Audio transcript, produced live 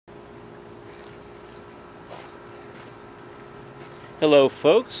Hello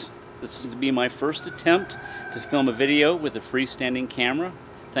folks, this is going to be my first attempt to film a video with a freestanding camera,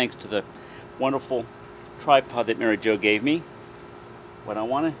 thanks to the wonderful tripod that Mary Jo gave me. What I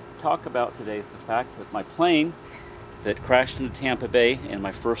want to talk about today is the fact that my plane that crashed into Tampa Bay in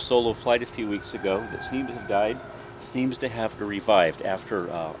my first solo flight a few weeks ago, that seemed to have died, seems to have revived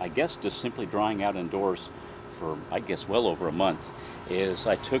after, I guess, just simply drying out indoors for, I guess, well over a month.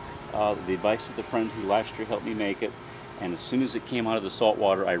 I took the advice of the friend who last year helped me make it, and as soon as it came out of the salt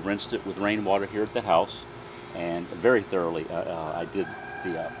water, I rinsed it with rainwater here at the house, and very thoroughly. I did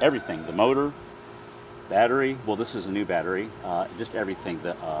everything, the motor, battery, well this is a new battery, just everything,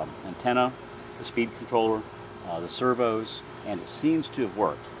 the antenna, the speed controller, the servos, and it seems to have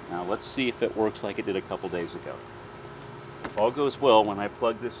worked. Now let's see if it works like it did a couple days ago. If all goes well, when I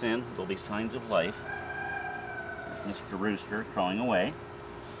plug this in, there'll be signs of life. There's Mr. Rooster crawling away.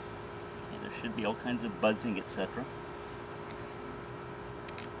 And there should be all kinds of buzzing, etc.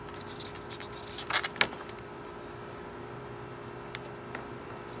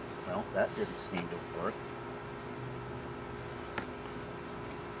 Well, that didn't seem to work.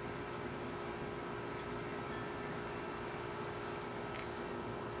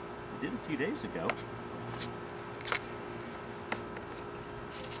 It did a few days ago.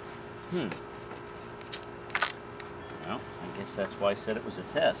 Well, I guess that's why I said it was a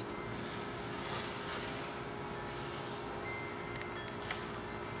test.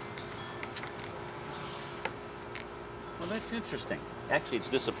 Well, that's interesting. Actually, it's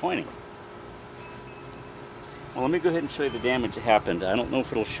disappointing. Well, let me go ahead and show you the damage that happened. I don't know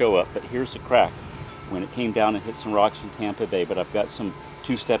if it'll show up, but here's the crack when it came down and hit some rocks in Tampa Bay, but I've got some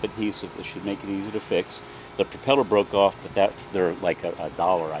two-step adhesive that should make it easy to fix. The propeller broke off, but they're like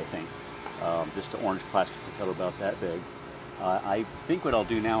 $1, I think. Just an orange plastic propeller about that big. I think what I'll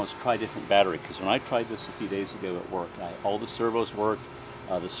do now is try a different battery, because when I tried this a few days ago, it worked. All the servos worked.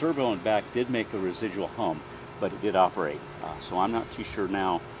 The servo in back did make a residual hum, but it did operate. So I'm not too sure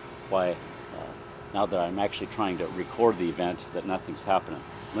now why, now that I'm actually trying to record the event, that nothing's happening.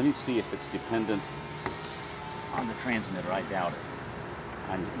 Let me see if it's dependent on the transmitter. I doubt it.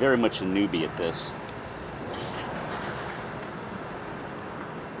 I'm very much a newbie at this.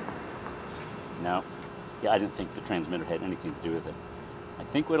 No. Yeah, I didn't think the transmitter had anything to do with it. I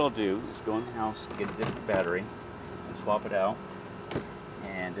think what I'll do is go in the house, get a different battery, and swap it out.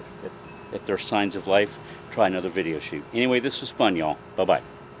 And if there's signs of life, try another video shoot. Anyway, this was fun, y'all. Bye-bye.